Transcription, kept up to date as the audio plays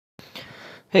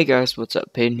Hey guys, what's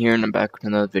up? Peyton here, and I'm back with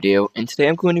another video. And today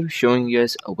I'm going to be showing you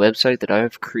guys a website that I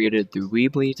have created through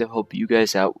Weebly to help you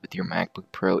guys out with your MacBook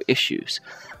Pro issues.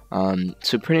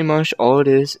 So pretty much all it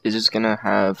is it's gonna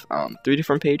have three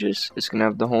different pages. It's gonna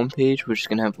have the home page, which is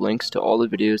gonna have links to all the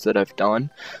videos that I've done.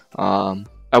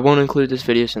 I won't include this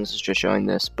video since it's just showing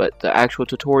this, but the actual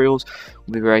tutorials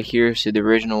will be right here. So the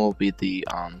original will be the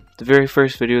very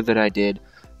first video that I did.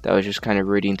 That was just kind of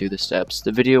reading through the steps.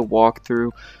 The video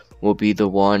walkthrough will be the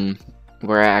one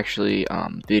where I actually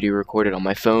video recorded on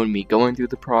my phone, me going through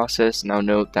the process. Now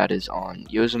note that is on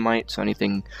Yosemite, so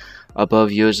anything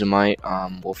above Yosemite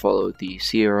will follow the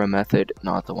Sierra method,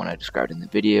 not the one I described in the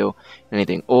video.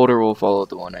 Anything older will follow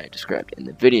the one I described in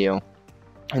the video.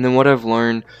 And then what I've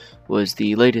learned was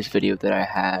the latest video that I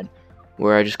had,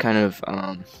 where I just kind of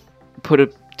put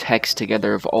a text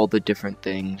together of all the different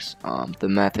things, the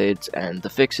methods and the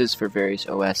fixes for various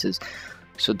OSs.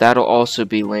 So that'll also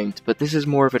be linked, but this is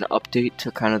more of an update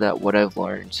to kind of that what I've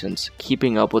learned, since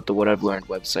keeping up with the what I've learned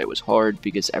website was hard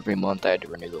because every month I had to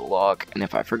renew the log, and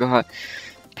if I forgot,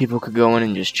 people could go in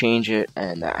and just change it,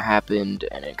 and that happened,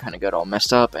 and it kind of got all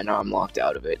messed up, and now I'm locked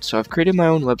out of it. So I've created my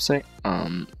own website,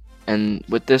 and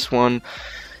with this one,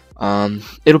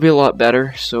 it'll be a lot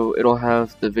better. So it'll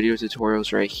have the video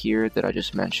tutorials right here that I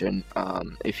just mentioned.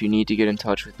 If you need to get in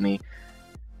touch with me,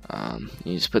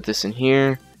 you just put this in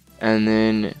here. And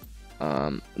then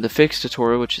the fix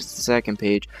tutorial, which is the second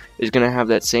page, is going to have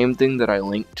that same thing that I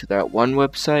linked to that one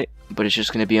website, but it's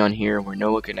just going to be on here where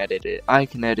no one can edit it. I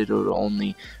can edit it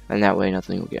only, and that way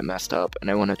nothing will get messed up, and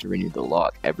I won't have to renew the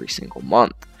log every single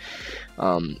month.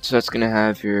 So that's going to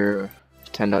have your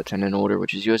 10.10 and older,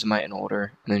 which is Yosemite and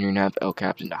older, and then you're going to have El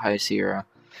Capitan to High Sierra,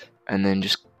 and then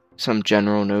just some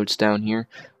general notes down here.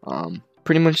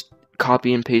 Pretty much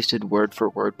copy and pasted word for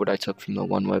word what I took from the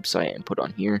one website and put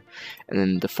on here. And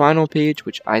then the final page,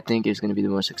 which I think is going to be the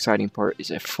most exciting part, is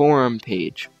a forum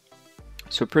page.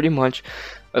 So pretty much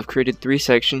I've created three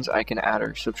sections. I can add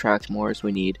or subtract more as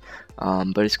we need,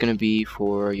 but it's going to be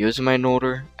for Yosemite and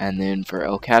older, and then for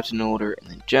El Capitan and older, and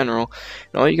then general.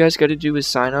 And all you guys got to do is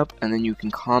sign up, and then you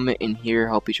can comment in here,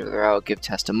 help each other out, give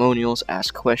testimonials,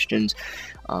 ask questions.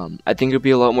 I think it'll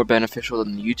be a lot more beneficial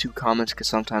than the YouTube comments, because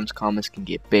sometimes comments can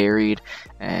get buried,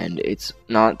 and it's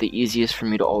not the easiest for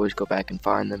me to always go back and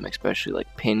find them, especially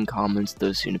like pinned comments.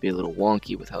 Those seem to be a little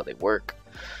wonky with how they work.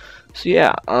 So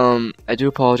yeah, I do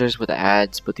apologize with the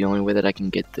ads, but the only way that I can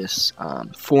get this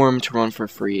forum to run for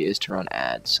free is to run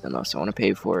ads, unless I want to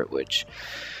pay for it, which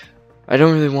I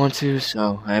don't really want to,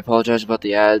 so I apologize about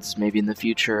the ads. Maybe in the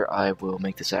future I will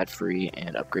make this ad free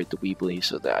and upgrade the Weebly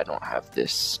so that I don't have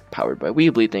this powered by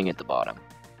Weebly thing at the bottom.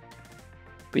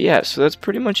 But yeah, so that's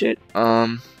pretty much it.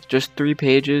 Just 3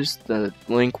 pages. The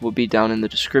link will be down in the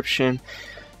description.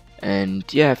 And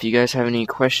yeah, if you guys have any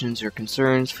questions or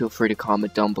concerns, feel free to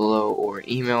comment down below or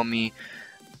email me.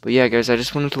 But yeah, guys, I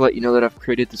just wanted to let you know that I've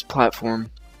created this platform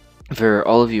for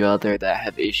all of you out there that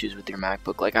have issues with your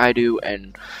MacBook like I do,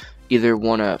 and either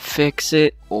want to fix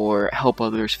it or help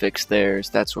others fix theirs,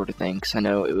 that sort of thing. Because I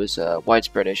know it was a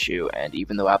widespread issue, and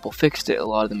even though Apple fixed it, a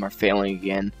lot of them are failing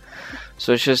again.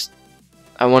 So it's just,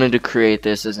 I wanted to create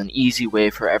this as an easy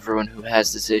way for everyone who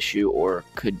has this issue or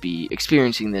could be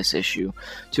experiencing this issue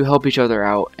to help each other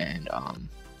out and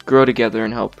grow together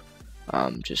and help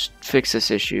just fix this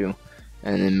issue.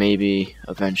 And then maybe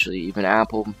eventually even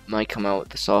Apple might come out with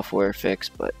the software fix,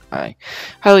 but I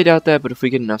highly doubt that. But if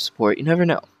we get enough support, you never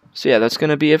know. So yeah, that's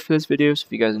going to be it for this video. So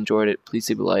if you guys enjoyed it, please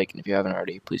leave a like, and if you haven't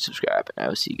already, please subscribe, and I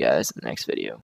will see you guys in the next video.